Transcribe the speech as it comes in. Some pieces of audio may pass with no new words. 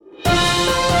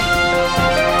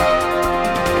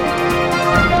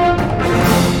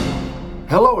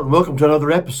and welcome to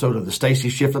another episode of the Stacy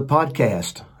Shiflett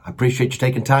Podcast. I appreciate you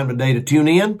taking time today to tune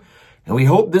in, and we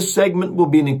hope this segment will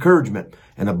be an encouragement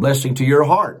and a blessing to your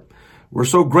heart. We're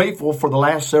so grateful for the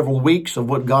last several weeks of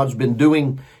what God's been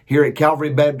doing here at Calvary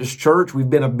Baptist Church. We've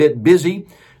been a bit busy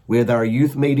with our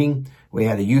youth meeting. We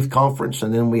had a youth conference,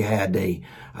 and then we had a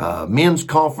men's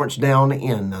conference down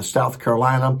in South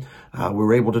Carolina. We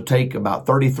were able to take about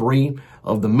 33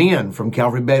 of the men from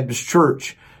Calvary Baptist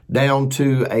Church down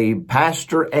to a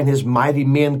Pastor and His Mighty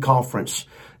Men conference.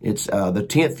 It's the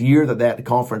 10th year that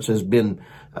conference has been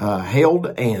held,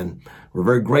 and we're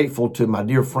very grateful to my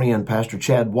dear friend, Pastor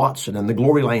Chad Watson and the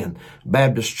Glory Land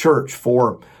Baptist Church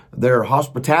for their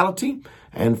hospitality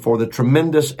and for the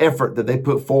tremendous effort that they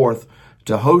put forth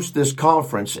to host this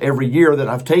conference every year that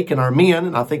I've taken our men,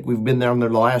 and I think we've been there in the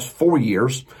last 4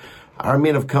 years. Our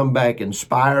men have come back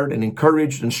inspired and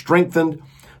encouraged and strengthened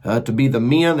to be the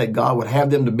men that God would have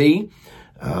them to be.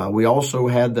 We also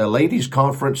had the ladies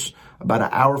conference about an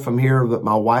hour from here that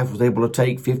my wife was able to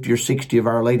take 50 or 60 of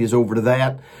our ladies over to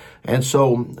that. And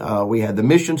so we had the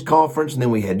missions conference, and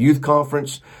then we had youth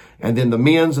conference, and then the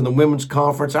men's and the women's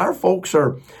conference. Our folks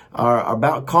are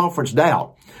about conferenced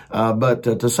out. But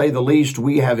to say the least,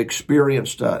 we have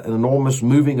experienced an enormous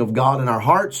moving of God in our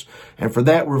hearts. And for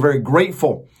that, we're very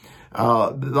grateful.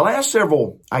 The last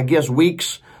several,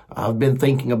 weeks, I've been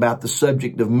thinking about the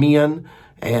subject of men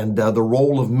and the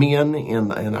role of men in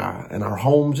our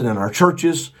homes and in our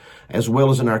churches, as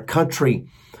well as in our country.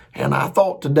 And I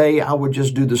thought today I would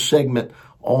just do the segment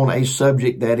on a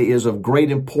subject that is of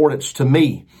great importance to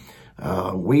me.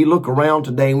 We look around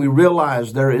today and we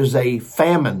realize there is a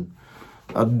famine,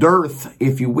 a dearth,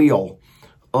 if you will,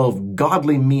 of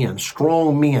godly men,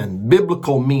 strong men,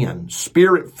 biblical men,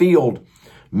 spirit-filled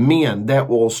men that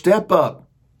will step up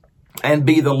and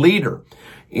be the leader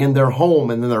in their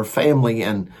home and in their family.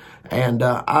 And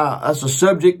that's a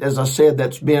subject, as I said,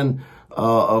 that's been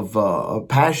of a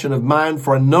passion of mine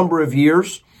for a number of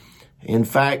years. In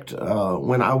fact,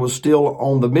 when I was still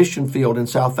on the mission field in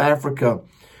South Africa,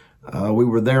 we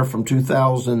were there from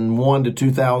 2001 to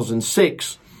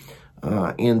 2006.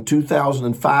 In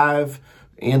 2005,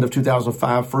 end of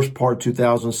 2005, first part of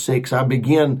 2006, I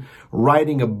began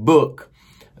writing a book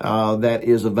that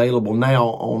is available now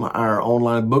on our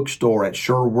online bookstore at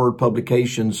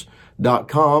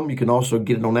SureWordPublications.com. You can also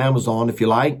get it on Amazon if you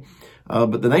like.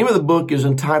 But the name of the book is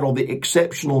entitled The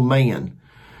Exceptional Man.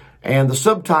 And the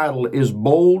subtitle is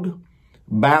Bold,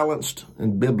 Balanced,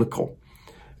 and Biblical.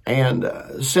 And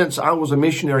since I was a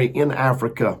missionary in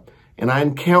Africa, and I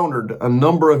encountered a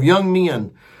number of young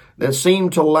men that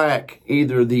seemed to lack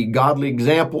either the godly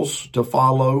examples to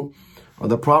follow or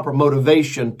the proper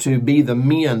motivation to be the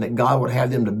men that God would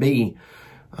have them to be,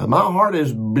 my heart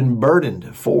has been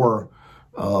burdened for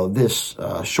this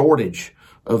shortage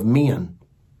of men.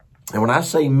 And when I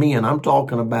say men, I'm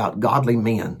talking about godly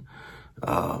men,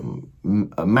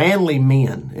 manly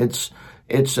men. It's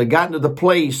gotten to the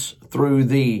place through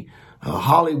the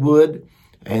Hollywood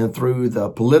and through the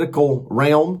political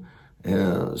realm,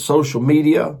 social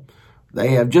media.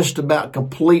 They have just about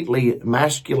completely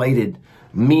emasculated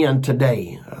men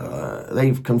today.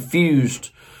 They've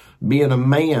confused being a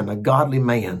man, a godly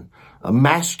man, a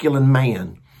masculine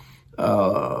man,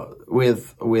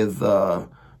 with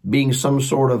being some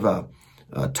sort of a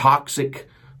toxic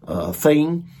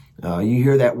thing. You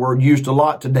hear that word used a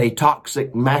lot today,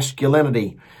 toxic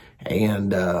masculinity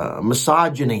and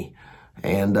misogyny,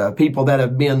 and people that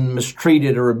have been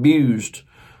mistreated or abused.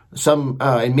 Some,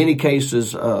 in many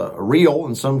cases, real,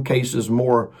 in some cases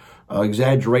more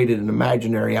exaggerated and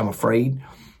imaginary, I'm afraid.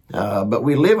 But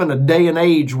we live in a day and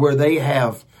age where they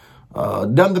have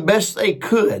done the best they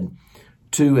could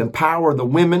to empower the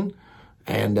women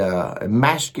and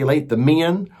emasculate the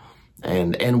men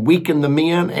and weaken the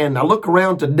men. And I look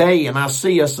around today and I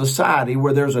see a society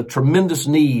where there's a tremendous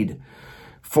need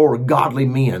for godly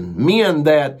men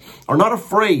that are not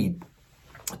afraid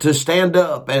to stand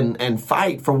up and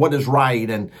fight for what is right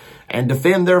and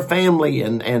defend their family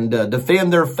and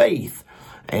defend their faith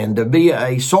and to be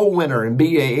a soul winner and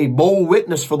be a bold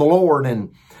witness for the Lord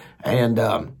and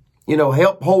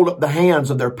help hold up the hands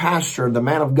of their pastor and the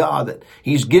man of God that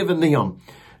He's given them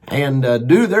and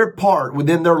do their part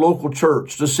within their local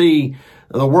church to see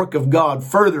the work of God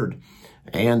furthered.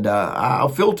 And I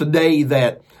feel today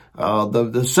that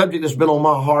the subject that's been on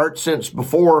my heart since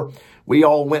before we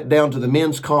all went down to the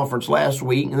men's conference last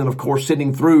week, and then, of course,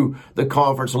 sitting through the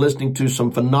conference, listening to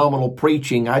some phenomenal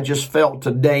preaching, I just felt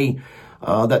today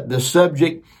that the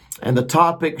subject and the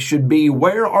topic should be,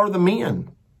 where are the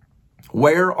men?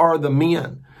 Where are the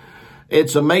men?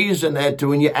 It's amazing that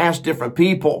when you ask different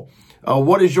people,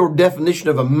 what is your definition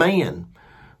of a man?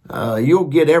 you'll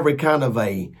get every kind of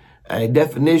a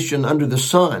definition under the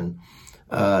sun.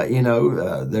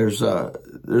 There's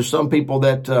some people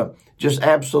that just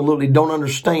absolutely don't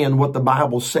understand what the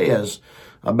Bible says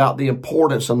about the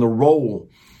importance and the role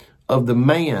of the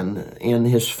man in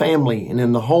his family and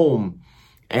in the home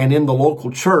and in the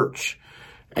local church.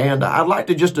 And I'd like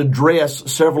to just address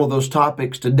several of those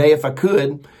topics today, if I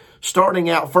could, starting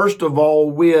out first of all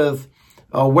with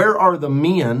where are the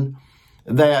men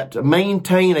that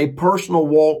maintain a personal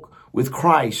walk with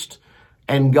Christ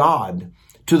and God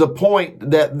to the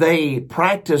point that they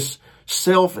practice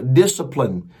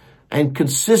self-discipline and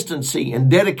consistency and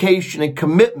dedication and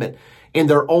commitment in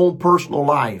their own personal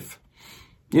life.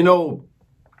 You know,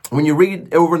 when you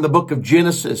read over in the book of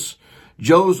Genesis,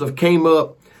 Joseph came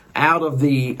up out of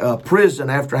the prison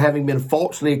after having been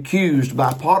falsely accused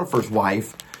by Potiphar's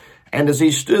wife. And as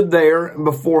he stood there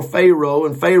before Pharaoh,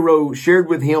 and Pharaoh shared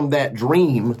with him that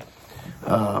dream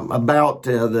about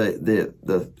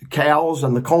the cows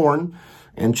and the corn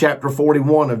in chapter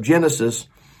 41 of Genesis,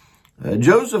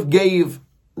 Joseph gave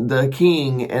the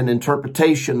king an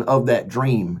interpretation of that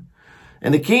dream.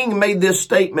 And the king made this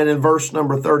statement in verse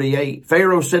number 38.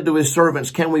 Pharaoh said to his servants,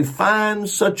 "Can we find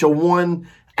such a one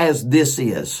as this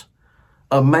is,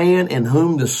 a man in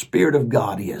whom the Spirit of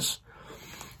God is?"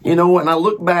 You know, when I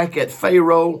look back at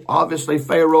Pharaoh, obviously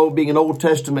Pharaoh being an Old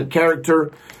Testament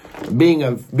character, being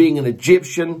an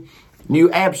Egyptian,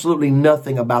 knew absolutely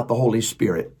nothing about the Holy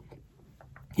Spirit.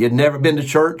 He had never been to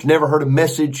church, never heard a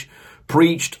message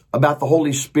preached about the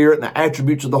Holy Spirit and the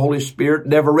attributes of the Holy Spirit,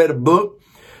 never read a book,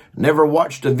 never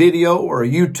watched a video or a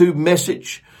YouTube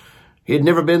message. He had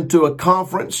never been to a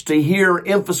conference to hear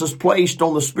emphasis placed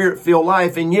on the Spirit-filled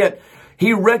life, and yet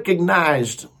he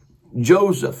recognized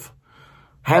Joseph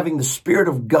having the Spirit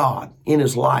of God in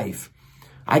his life.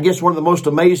 I guess one of the most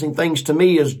amazing things to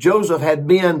me is Joseph had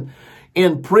been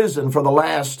in prison for the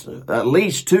last at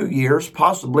least 2 years,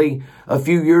 possibly a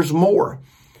few years more.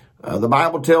 The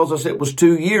Bible tells us it was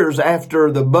 2 years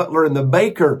after the butler and the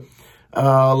baker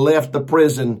left the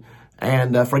prison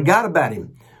and forgot about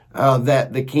him,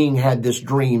 that the king had this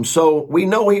dream. So we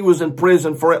know he was in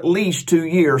prison for at least 2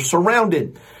 years,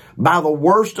 surrounded by the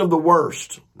worst of the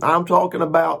worst. I'm talking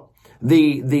about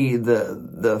the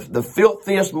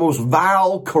filthiest, most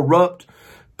vile, corrupt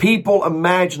people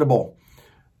imaginable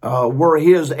were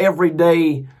his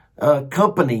everyday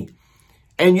company.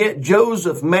 And yet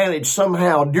Joseph managed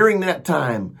somehow during that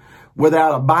time,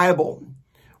 without a Bible,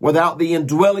 without the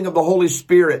indwelling of the Holy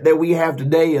Spirit that we have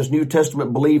today as New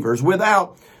Testament believers,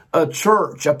 without a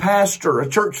church, a pastor, a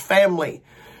church family,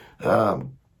 how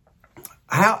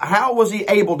was he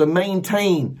able to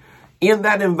maintain in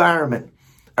that environment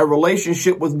a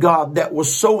relationship with God that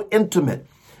was so intimate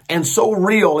and so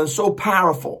real and so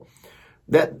powerful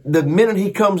that the minute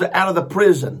he comes out of the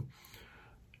prison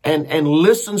and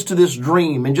listens to this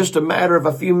dream in just a matter of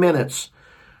a few minutes,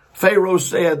 Pharaoh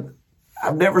said,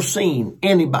 "I've never seen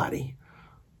anybody.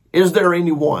 Is there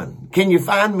anyone? Can you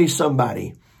find me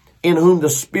somebody in whom the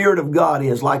Spirit of God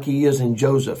is like he is in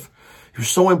Joseph?" He was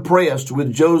so impressed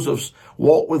with Joseph's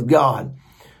walk with God.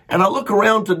 And I look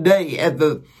around today at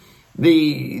the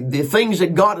things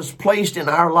that God has placed in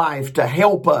our life to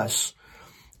help us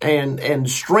and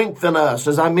strengthen us.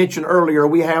 As I mentioned earlier,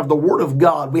 we have the Word of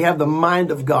God. We have the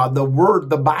mind of God, the Word,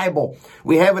 the Bible.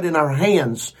 We have it in our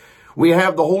hands. We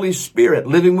have the Holy Spirit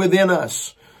living within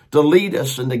us to lead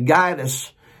us and to guide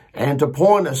us and to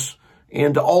point us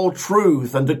into all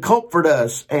truth and to comfort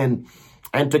us and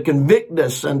to convict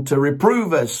us and to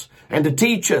reprove us and to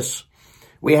teach us.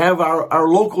 We have our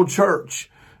local church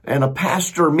and a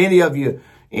pastor. Many of you,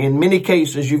 in many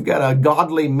cases, you've got a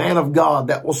godly man of God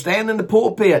that will stand in the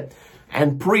pulpit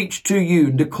and preach to you,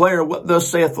 declare what thus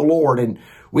saith the Lord. And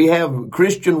we have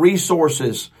Christian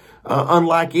resources,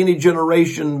 unlike any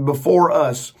generation before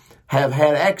us have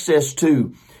had access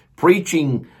to,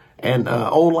 preaching and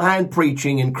online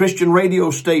preaching and Christian radio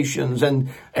stations. And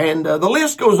the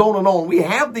list goes on and on. We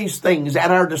have these things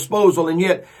at our disposal, and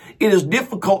yet it is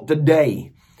difficult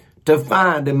today to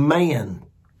find a man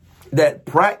that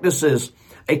practices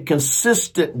a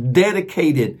consistent,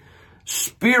 dedicated,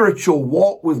 spiritual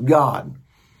walk with God.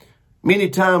 Many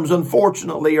times,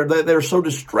 unfortunately, they're so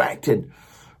distracted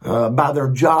by their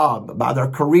job, by their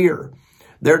career,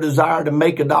 their desire to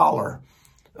make a dollar,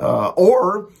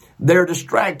 or they're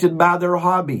distracted by their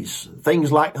hobbies,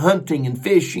 things like hunting and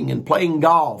fishing and playing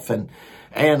golf and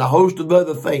a host of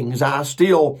other things. I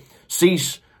still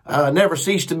never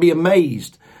cease to be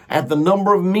amazed at the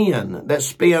number of men that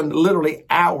spend literally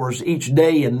hours each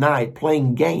day and night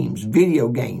playing games, video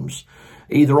games,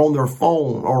 either on their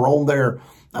phone or on their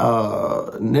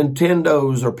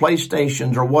Nintendos or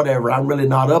PlayStations or whatever. I'm really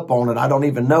not up on it. I don't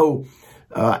even know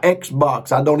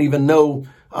Xbox. I don't even know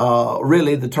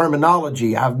really the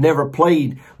terminology. I've never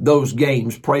played those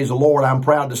games. Praise the Lord. I'm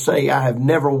proud to say I have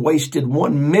never wasted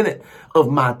 1 minute of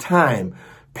my time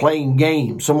playing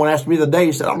games. Someone asked me the other day,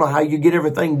 said, I don't know how you get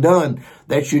everything done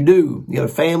that you do. You have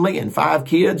a family and 5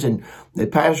 kids, and they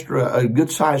pastor a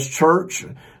good-sized church,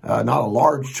 not a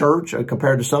large church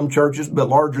compared to some churches, but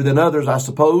larger than others, I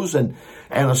suppose, and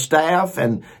a staff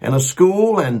and a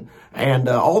school and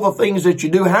all the things that you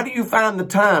do. How do you find the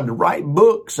time to write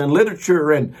books and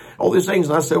literature and all these things?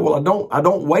 And I said, well, I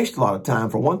don't waste a lot of time,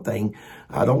 for one thing.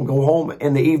 I don't go home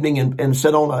in the evening and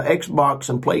sit on an Xbox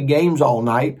and play games all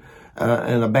night.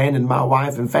 And abandon my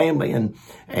wife and family and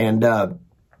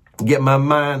get my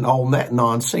mind on that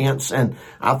nonsense. And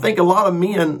I think a lot of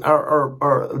men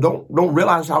don't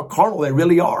realize how carnal they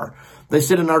really are. They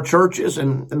sit in our churches,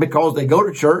 and because they go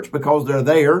to church, because they're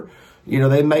there,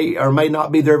 they may or may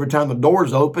not be there every time the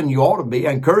door's open. You ought to be.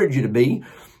 I encourage you to be.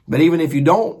 But even if you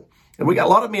don't, and we got a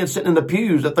lot of men sitting in the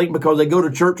pews that think because they go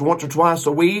to church once or twice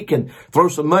a week and throw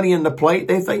some money in the plate,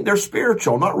 they think they're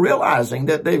spiritual, not realizing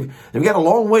that they've got a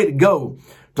long way to go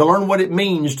to learn what it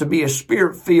means to be a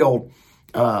spirit-filled,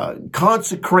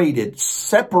 consecrated,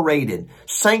 separated,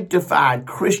 sanctified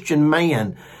Christian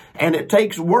man. And it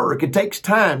takes work. It takes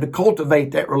time to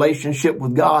cultivate that relationship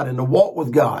with God and to walk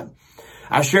with God.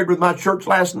 I shared with my church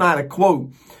last night a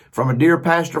quote from a dear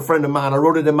pastor friend of mine. I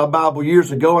wrote it in my Bible years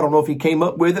ago. I don't know if he came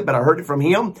up with it, but I heard it from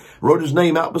him. Wrote his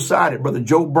name out beside it. Brother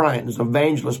Joe Bryant is an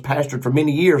evangelist, pastored for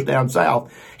many years down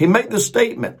south. He made this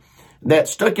statement that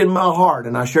stuck in my heart,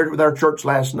 and I shared it with our church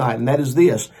last night, and that is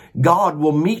this: God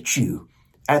will meet you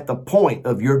at the point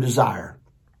of your desire.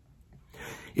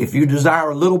 If you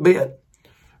desire a little bit,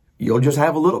 you'll just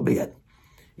have a little bit.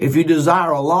 If you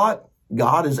desire a lot,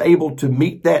 God is able to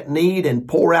meet that need and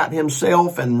pour out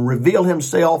himself and reveal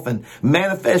himself and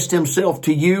manifest himself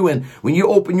to you. And when you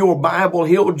open your Bible,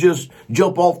 he'll just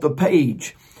jump off the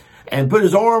page and put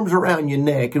his arms around your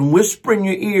neck and whisper in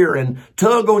your ear and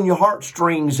tug on your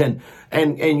heartstrings. And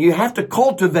you have to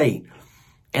cultivate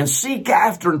and seek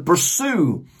after and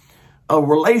pursue a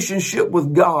relationship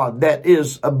with God that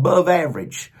is above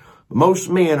average. Most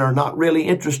men are not really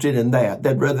interested in that.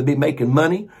 They'd rather be making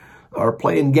money or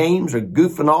playing games or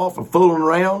goofing off or fooling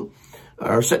around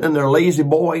or sitting in their lazy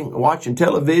boy watching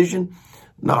television,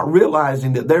 not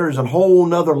realizing that there is a whole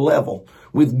nother level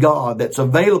with God that's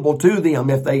available to them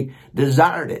if they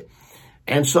desired it.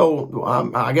 And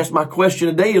so I guess my question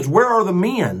today is, where are the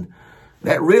men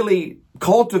that really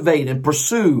cultivate and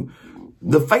pursue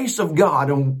the face of God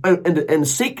and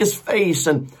seek his face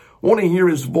and want to hear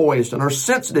his voice and are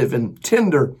sensitive and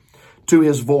tender to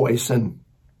his voice, and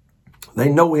they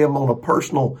know him on a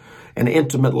personal and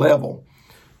intimate level?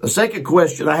 The second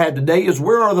question I had today is,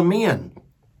 where are the men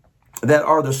that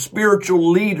are the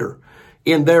spiritual leader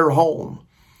in their home?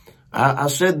 I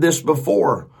said this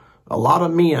before. A lot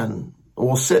of men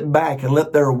will sit back and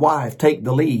let their wife take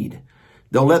the lead.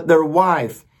 They'll let their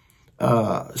wife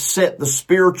set the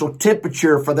spiritual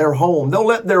temperature for their home. They'll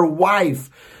let their wife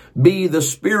be the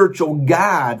spiritual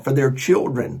guide for their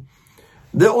children.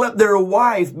 They'll let their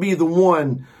wife be the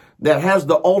one that has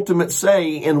the ultimate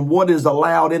say in what is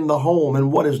allowed in the home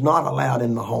and what is not allowed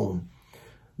in the home.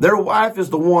 Their wife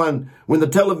is the one, when the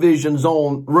television's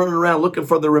on, running around looking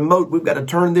for the remote. We've got to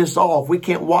turn this off. We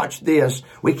can't watch this.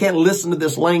 We can't listen to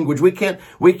this language. We can't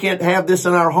have this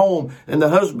in our home. And the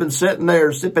husband sitting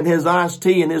there sipping his iced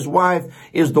tea, and his wife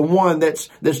is the one that's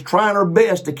trying her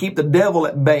best to keep the devil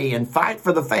at bay and fight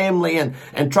for the family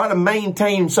and try to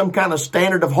maintain some kind of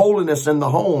standard of holiness in the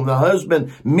home. The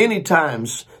husband many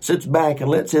times sits back and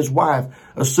lets his wife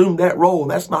assume that role.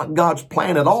 That's not God's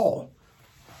plan at all.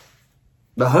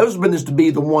 The husband is to be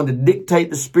the one to dictate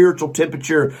the spiritual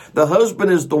temperature. The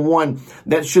husband is the one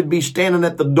that should be standing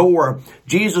at the door.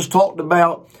 Jesus talked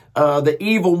about the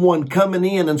evil one coming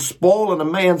in and spoiling a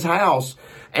man's house.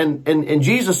 And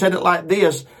Jesus said it like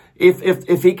this: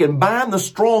 if he can bind the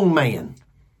strong man,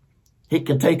 he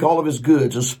can take all of his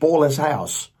goods and spoil his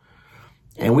house.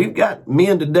 And we've got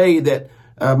men today that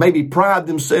maybe pride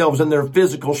themselves in their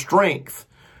physical strength.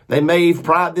 They may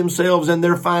pride themselves in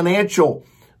their financial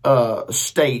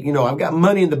state. You know, I've got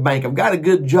money in the bank. I've got a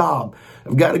good job.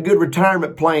 I've got a good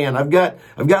retirement plan. I've got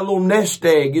a little nest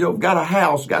egg. You know, I've got a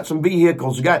house, got some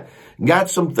vehicles, got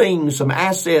some things, some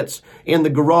assets in the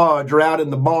garage or out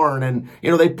in the barn. And, you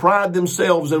know, they pride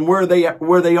themselves in where they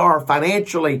are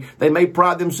financially. They may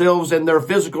pride themselves in their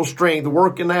physical strength,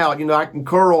 working out. You know, I can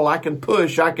curl, I can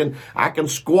push, I can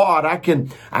squat, I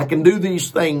can do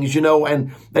these things, you know,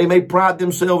 and they may pride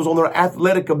themselves on their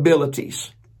athletic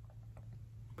abilities.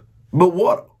 But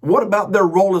what about their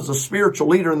role as a spiritual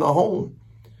leader in the home?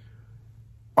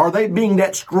 Are they being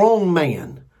that strong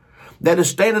man that is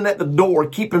standing at the door,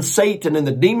 keeping Satan and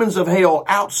the demons of hell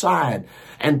outside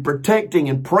and protecting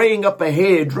and praying up a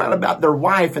hedge right about their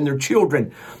wife and their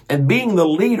children and being the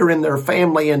leader in their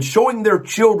family and showing their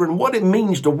children what it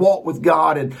means to walk with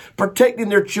God and protecting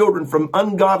their children from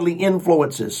ungodly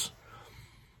influences?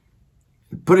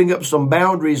 Putting up some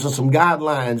boundaries and some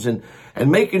guidelines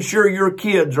and making sure your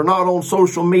kids are not on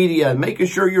social media and making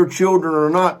sure your children are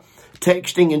not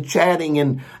texting and chatting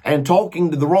and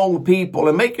talking to the wrong people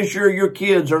and making sure your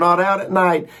kids are not out at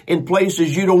night in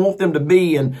places you don't want them to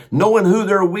be and knowing who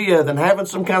they're with and having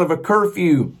some kind of a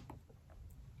curfew.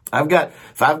 I've got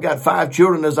 5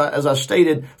 children. As I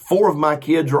stated, 4 of my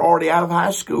kids are already out of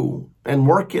high school and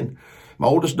working. My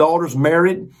oldest daughter's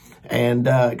married and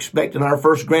expecting our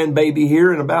first grandbaby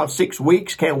here in about 6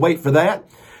 weeks. Can't wait for that.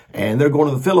 And they're going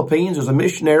to the Philippines as a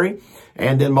missionary.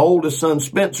 And then my oldest son,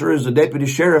 Spencer, is a deputy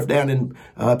sheriff down in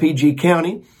PG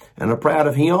County. And I'm proud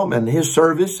of him and his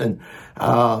service. And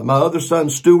my other son,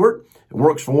 Stuart,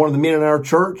 works for one of the men in our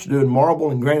church doing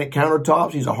marble and granite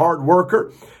countertops. He's a hard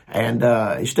worker. And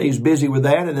he stays busy with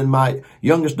that. And then my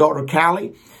youngest daughter,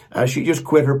 Callie, she just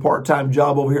quit her part-time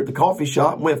job over here at the coffee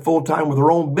shop and went full-time with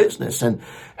her own business. And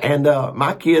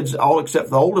my kids, all except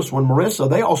the oldest one, Marissa,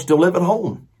 they all still live at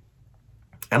home.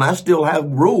 And I still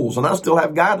have rules and I still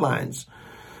have guidelines.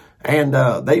 And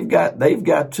they've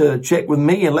got to check with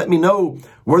me and let me know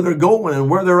where they're going and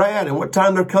where they're at and what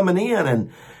time they're coming in.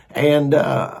 And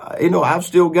I've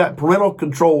still got parental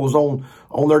controls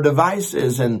on their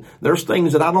devices, and there's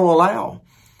things that I don't allow.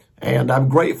 And I'm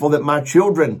grateful that my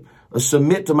children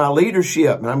submit to my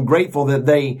leadership, and I'm grateful that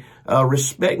they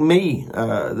respect me.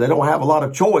 They don't have a lot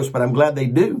of choice, but I'm glad they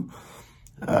do.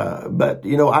 But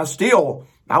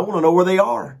I want to know where they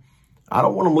are. I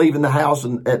don't want them leaving the house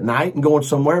at night and going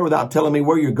somewhere without telling me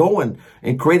where you're going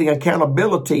and creating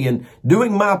accountability and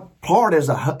doing my part as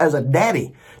a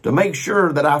daddy to make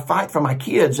sure that I fight for my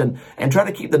kids and try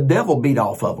to keep the devil beat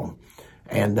off of them.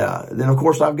 And then, of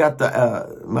course, I've got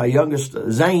my youngest,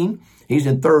 Zane. He's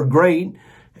in 3rd grade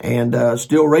and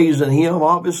still raising him,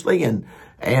 obviously. And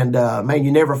man,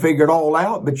 you never figure it all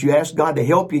out, but you ask God to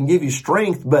help you and give you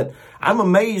strength. But I'm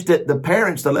amazed at the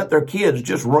parents that let their kids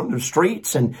just run the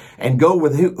streets and go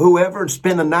with whoever and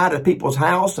spend the night at people's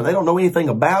house, and they don't know anything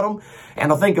about them.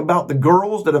 And I think about the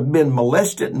girls that have been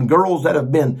molested and girls that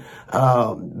have been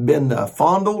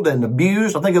fondled and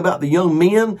abused. I think about the young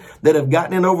men that have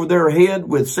gotten in over their head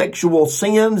with sexual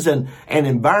sins and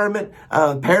environment.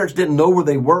 Parents didn't know where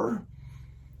they were.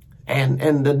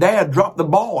 And the dad dropped the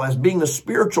ball as being the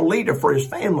spiritual leader for his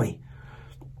family.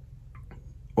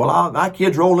 Well, my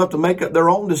kids are old enough to make up their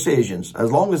own decisions.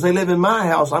 As long as they live in my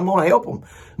house, I'm going to help them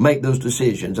make those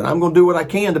decisions. And I'm going to do what I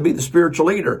can to be the spiritual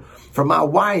leader for my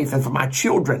wife and for my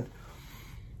children.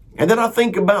 And then I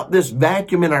think about this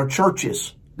vacuum in our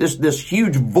churches, this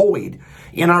huge void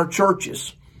in our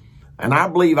churches. And I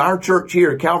believe our church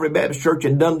here at Calvary Baptist Church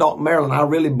in Dundalk, Maryland, I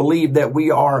really believe that we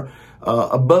are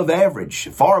above average,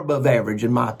 far above average,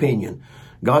 in my opinion.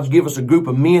 God's given us a group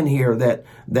of men here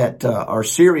that are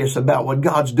serious about what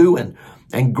God's doing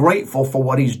and grateful for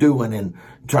what He's doing and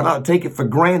try not to take it for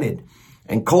granted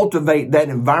and cultivate that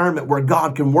environment where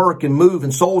God can work and move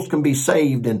and souls can be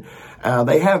saved. And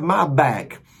they have my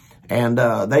back. And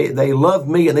they love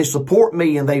me and they support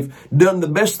me, and they've done the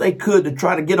best they could to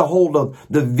try to get a hold of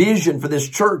the vision for this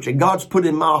church that God's put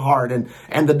in my heart and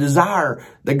the desire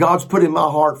that God's put in my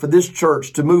heart for this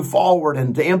church to move forward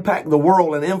and to impact the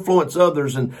world and influence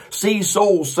others and see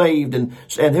souls saved and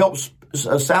help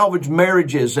salvage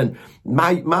marriages. And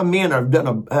my men have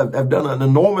done an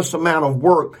enormous amount of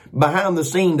work behind the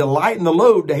scene to lighten the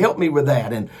load to help me with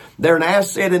that. And they're an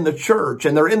asset in the church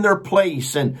and they're in their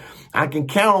place and I can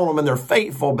count on them and they're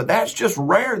faithful, but that's just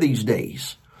rare these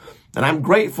days. And I'm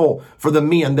grateful for the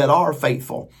men that are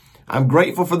faithful. I'm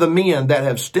grateful for the men that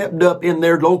have stepped up in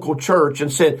their local church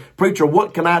and said, "Preacher,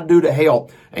 what can I do to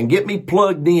help? And get me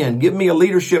plugged in. Give me a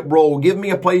leadership role. Give me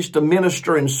a place to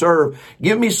minister and serve.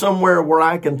 Give me somewhere where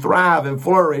I can thrive and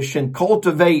flourish and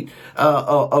cultivate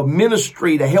a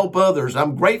ministry to help others."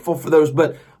 I'm grateful for those,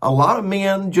 but a lot of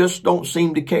men just don't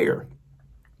seem to care.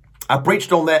 I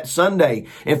preached on that Sunday.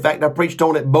 In fact, I preached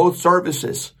on it both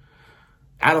services.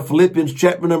 Out of Philippians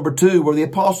chapter number 2, where the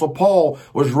Apostle Paul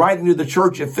was writing to the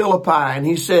church at Philippi, and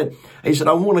he said,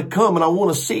 "I want to come and I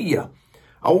want to see you.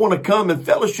 I want to come and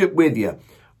fellowship with you."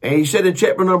 And he said in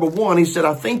chapter number 1, he said,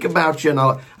 "I think about you and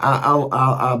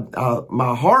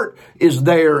my heart is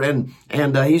there." And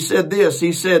he said this,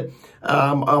 he said,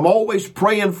 I'm always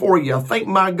praying for you. I thank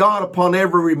my God upon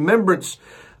every remembrance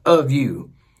of you."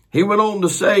 He went on to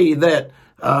say that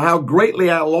how greatly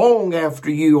I long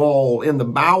after you all in the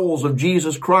bowels of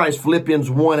Jesus Christ, Philippians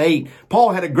 1:8.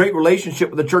 Paul had a great relationship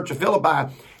with the church of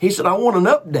Philippi. He said, I want an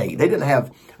update. They didn't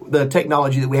have the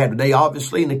technology that we have today,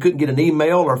 obviously, and they couldn't get an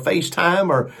email or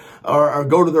FaceTime or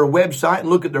go to their website and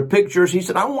look at their pictures. He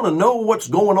said, I want to know what's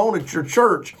going on at your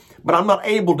church, but I'm not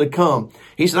able to come.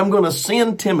 He said, I'm going to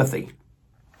send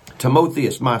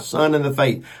Timotheus, my son in the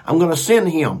faith. I'm going to send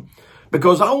him,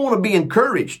 because I want to be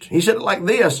encouraged. He said it like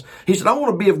this. He said, I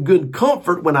want to be of good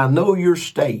comfort when I know your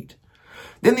state.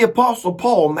 Then the Apostle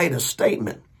Paul made a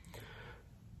statement.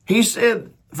 He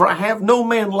said, for I have no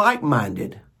man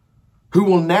like-minded who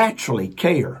will naturally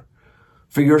care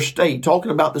for your state.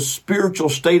 Talking about the spiritual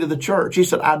state of the church. He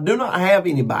said, I do not have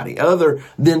anybody other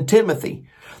than Timothy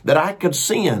that I could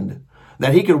send,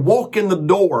 that he could walk in the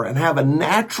door and have a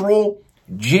natural,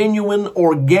 genuine,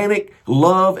 organic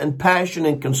love and passion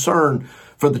and concern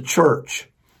for the church.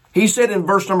 He said in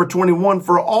verse number 21,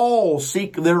 for all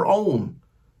seek their own,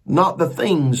 not the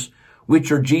things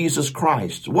which are Jesus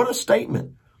Christ. What a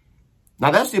statement. Now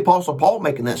that's the Apostle Paul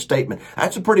making that statement.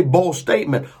 That's a pretty bold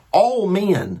statement. All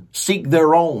men seek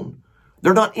their own.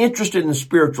 They're not interested in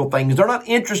spiritual things. They're not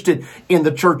interested in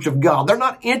the church of God. They're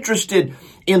not interested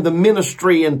in the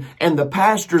ministry and the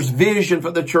pastor's vision for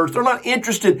the church. They're not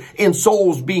interested in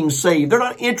souls being saved. They're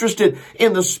not interested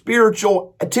in the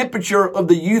spiritual temperature of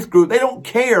the youth group. They don't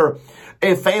care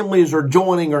if families are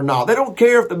joining or not. They don't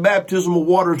care if the baptismal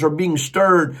waters are being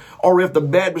stirred or if the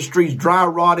baptistry's dry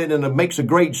rotted and it makes a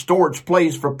great storage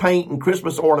place for paint and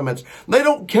Christmas ornaments. They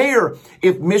don't care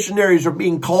if missionaries are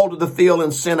being called to the field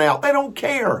and sent out. They don't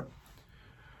care.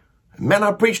 Man,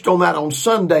 I preached on that on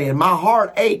Sunday, and my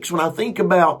heart aches when I think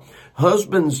about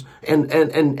husbands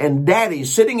and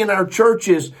daddies sitting in our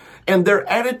churches and their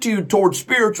attitude towards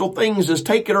spiritual things is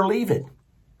take it or leave it.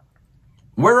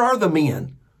 Where are the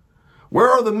men? Where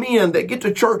are the men that get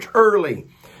to church early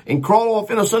and crawl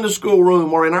off in a Sunday school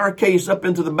room, or in our case, up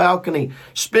into the balcony,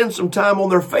 spend some time on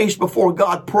their face before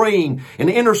God praying and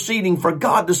interceding for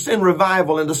God to send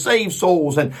revival and to save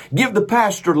souls and give the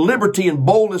pastor liberty and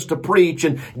boldness to preach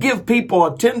and give people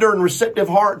a tender and receptive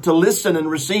heart to listen and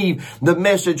receive the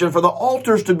message, and for the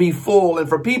altars to be full and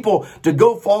for people to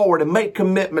go forward and make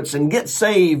commitments and get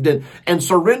saved and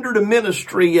surrender to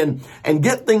ministry and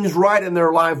get things right in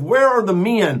their life. Where are the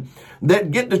men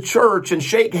that get to church and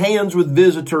shake hands with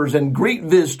visitors and greet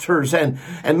visitors and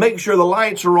make sure the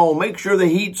lights are on, make sure the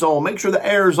heat's on, make sure the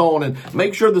air's on, and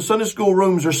make sure the Sunday school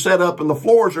rooms are set up and the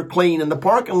floors are clean and the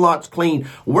parking lot's clean?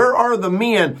 Where are the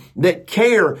men that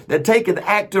care, that take an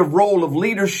active role of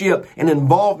leadership and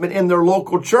involvement in their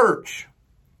local church?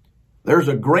 There's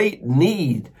a great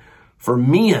need for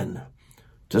men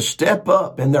to step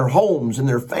up in their homes, in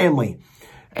their family,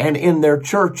 and in their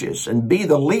churches, and be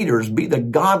the leaders, be the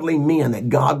godly men that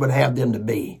God would have them to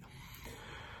be.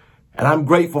 And I'm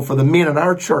grateful for the men in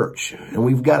our church, and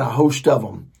we've got a host of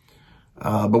them.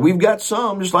 But we've got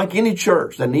some, just like any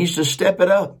church, that needs to step it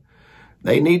up.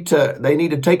 They need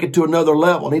to take it to another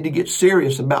level, need to get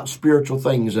serious about spiritual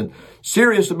things and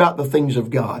serious about the things of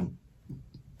God.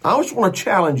 I always want to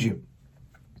challenge you.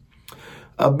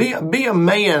 Be a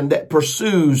man that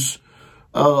pursues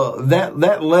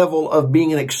that level of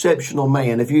being an exceptional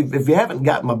man. If you haven't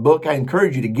got my book, I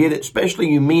encourage you to get it,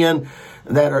 especially you men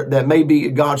that may be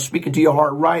God speaking to your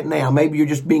heart right now. Maybe you're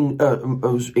just being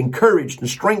encouraged and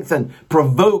strengthened,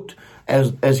 provoked,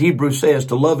 as Hebrews says,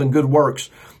 to love and good works.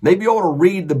 Maybe you ought to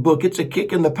read the book. It's a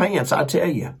kick in the pants, I tell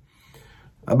you,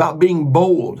 about being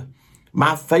bold.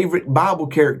 My favorite Bible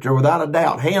character, without a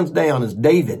doubt, hands down, is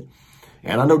David.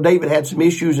 And I know David had some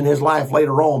issues in his life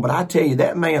later on, but I tell you,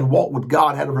 that man walked with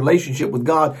God, had a relationship with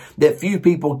God that few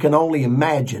people can only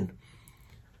imagine.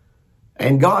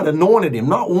 And God anointed him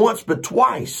not once, but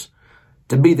twice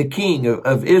to be the king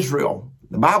of Israel.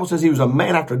 The Bible says he was a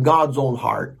man after God's own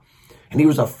heart, and he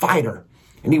was a fighter,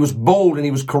 and he was bold, and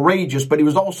he was courageous, but he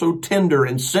was also tender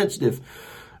and sensitive.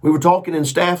 We were talking in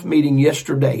staff meeting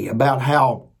yesterday about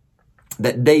how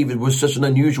that David was such an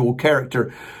unusual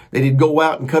character that he'd go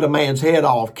out and cut a man's head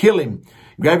off, kill him,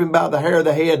 grab him by the hair of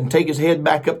the head and take his head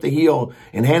back up the hill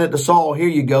and hand it to Saul. Here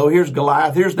you go. Here's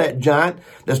Goliath. Here's that giant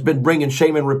that's been bringing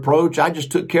shame and reproach. I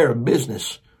just took care of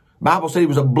business. The Bible said he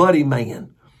was a bloody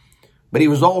man, but he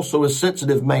was also a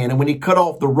sensitive man. And when he cut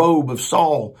off the robe of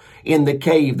Saul in the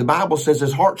cave, the Bible says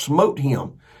his heart smote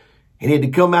him, and he had to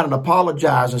come out and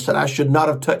apologize and said, I should not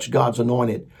have touched God's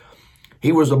anointed.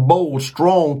 He was a bold,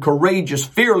 strong, courageous,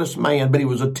 fearless man, but he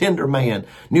was a tender man,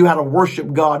 knew how to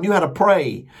worship God, knew how to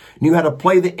pray, knew how to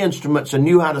play the instruments, and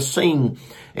knew how to sing,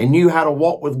 and knew how to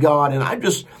walk with God. And I'm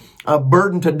just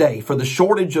burdened today for the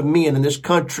shortage of men in this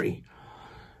country.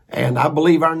 And I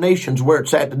believe our nation's where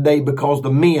it's at today because the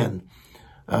men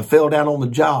fell down on the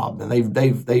job, and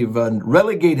they've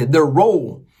relegated their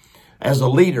role as a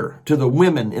leader to the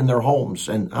women in their homes.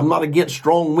 And I'm not against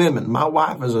strong women. My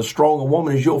wife is as strong a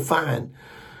woman as you'll find.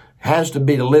 Has to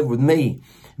be to live with me,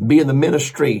 be in the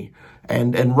ministry,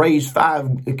 and raise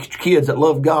 5 kids that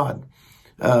love God.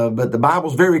 But the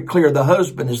Bible's very clear. The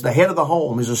husband is the head of the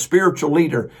home, is a spiritual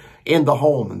leader in the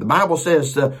home. And the Bible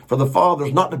says for the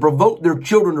fathers not to provoke their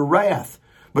children to wrath,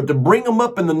 but to bring them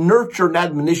up in the nurture and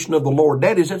admonition of the Lord.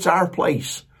 It's our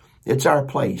place. It's our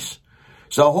place.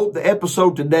 So I hope the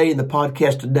episode today and the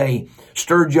podcast today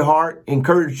stirred your heart,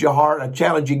 encouraged your heart. I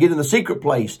challenge you, get in the secret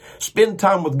place, spend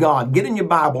time with God, get in your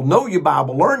Bible, know your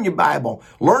Bible,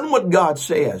 learn what God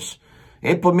says,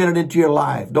 implement it into your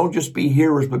life. Don't just be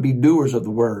hearers, but be doers of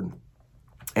the word.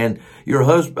 And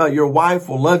your wife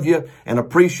will love you and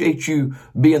appreciate you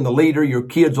being the leader. Your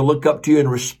kids will look up to you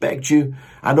and respect you.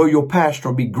 I know your pastor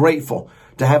will be grateful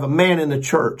to have a man in the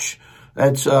church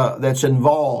that's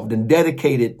involved and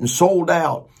dedicated and sold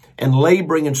out and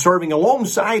laboring and serving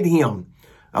alongside him.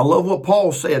 I love what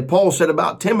Paul said. Paul said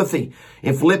about Timothy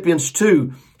in Philippians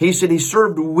 2, he said he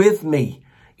served with me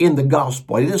in the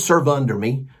gospel. He didn't serve under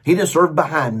me. He didn't serve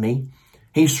behind me.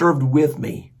 He served with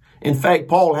me. In fact,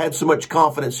 Paul had so much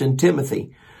confidence in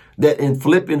Timothy that in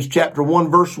Philippians chapter 1,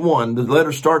 verse 1, the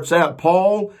letter starts out,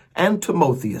 Paul and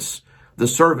Timotheus, the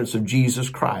servants of Jesus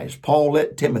Christ. Paul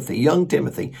let Timothy, young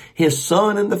Timothy, his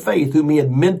son in the faith, whom he had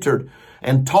mentored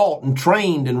and taught and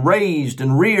trained and raised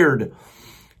and reared,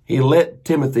 he let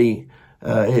Timothy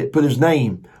put his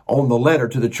name on the letter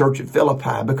to the church at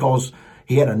Philippi because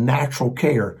he had a natural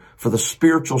care for the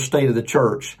spiritual state of the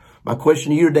church. My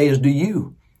question to you today is, do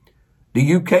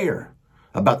you care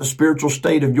about the spiritual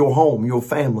state of your home, your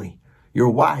family, your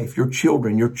wife, your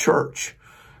children, your church,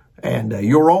 and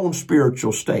your own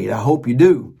spiritual state? I hope you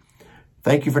do.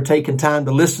 Thank you for taking time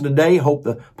to listen today. Hope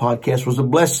the podcast was a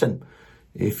blessing.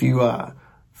 If you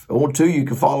want to, you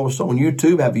can follow us on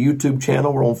YouTube. Have a YouTube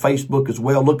channel. We're on Facebook as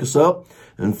well. Look us up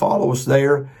and follow us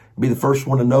there. Be the first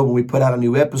one to know when we put out a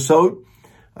new episode.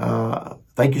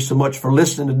 Thank you so much for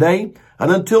listening today.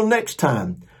 And until next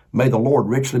time, may the Lord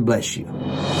richly bless you.